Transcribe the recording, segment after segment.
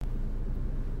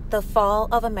The Fall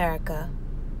of America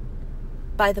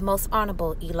by the Most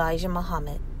Honorable Elijah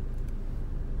Muhammad.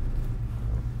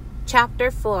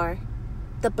 Chapter 4.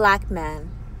 The Black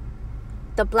Man.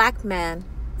 The black man,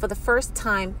 for the first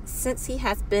time since he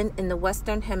has been in the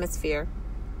Western Hemisphere,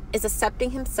 is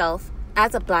accepting himself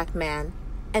as a black man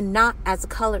and not as a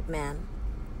colored man.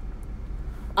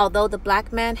 Although the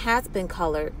black man has been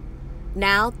colored,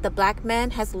 now the black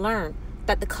man has learned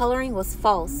that the coloring was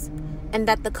false and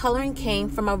that the coloring came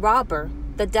from a robber,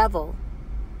 the devil.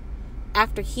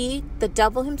 After he, the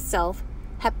devil himself,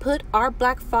 had put our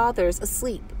black fathers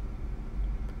asleep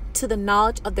to the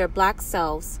knowledge of their black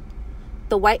selves,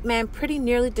 the white man pretty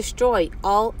nearly destroyed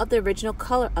all of the original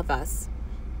color of us,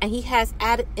 and he has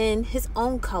added in his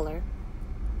own color.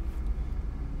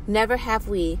 Never have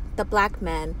we, the black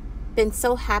man, been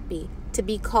so happy to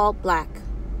be called black.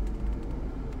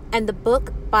 And the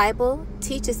book Bible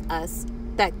teaches us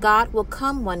that God will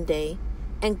come one day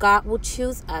and God will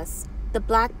choose us, the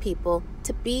black people,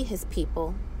 to be his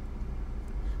people.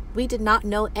 We did not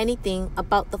know anything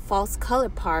about the false color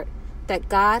part that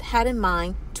God had in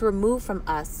mind to remove from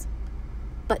us.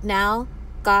 But now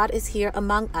God is here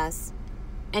among us,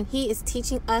 and he is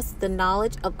teaching us the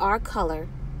knowledge of our color,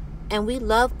 and we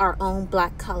love our own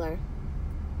black color.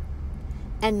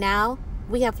 And now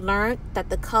we have learned that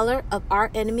the color of our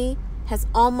enemy has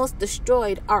almost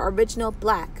destroyed our original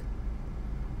black.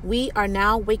 We are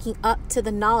now waking up to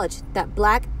the knowledge that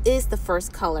black is the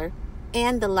first color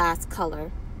and the last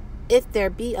color, if there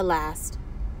be a last.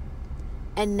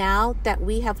 And now that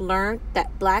we have learned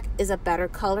that black is a better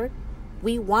color,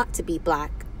 we want to be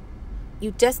black.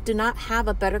 You just do not have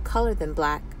a better color than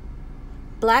black.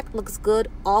 Black looks good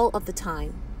all of the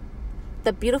time.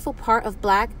 The beautiful part of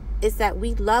black is that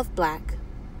we love black.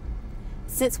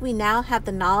 Since we now have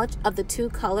the knowledge of the two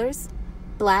colors,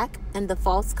 black and the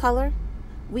false color,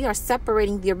 we are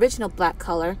separating the original black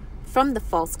color from the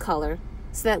false color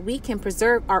so that we can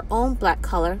preserve our own black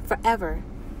color forever.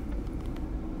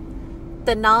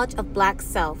 The knowledge of black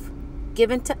self,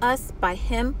 given to us by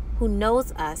him who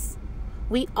knows us,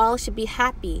 we all should be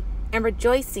happy and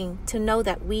rejoicing to know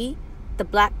that we, the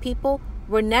black people,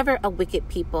 were never a wicked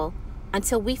people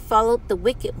until we followed the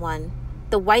wicked one,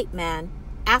 the white man,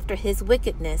 after his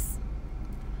wickedness.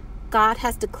 God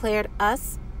has declared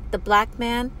us, the black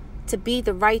man, to be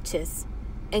the righteous,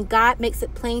 and God makes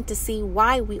it plain to see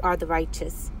why we are the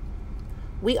righteous.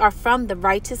 We are from the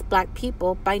righteous black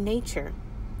people by nature.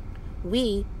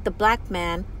 We, the black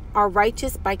man, are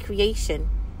righteous by creation,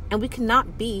 and we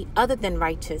cannot be other than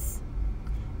righteous.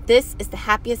 This is the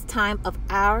happiest time of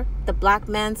the black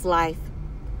man's life.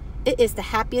 It is the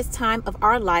happiest time of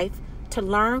our life to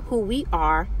learn who we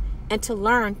are and to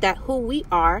learn that who we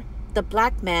are, the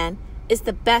black man, is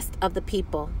the best of the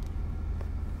people.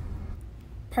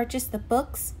 Purchase the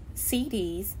books,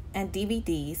 CDs, and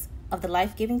DVDs of the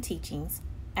life-giving teachings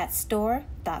at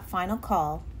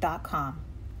store.finalcall.com.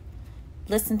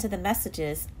 Listen to the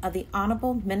messages of the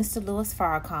Honorable Minister Louis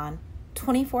Farrakhan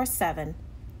 24/7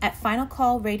 at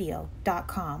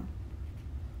finalcallradio.com.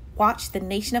 Watch the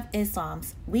Nation of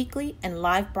Islam's weekly and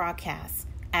live broadcasts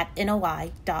at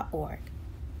NOI.org.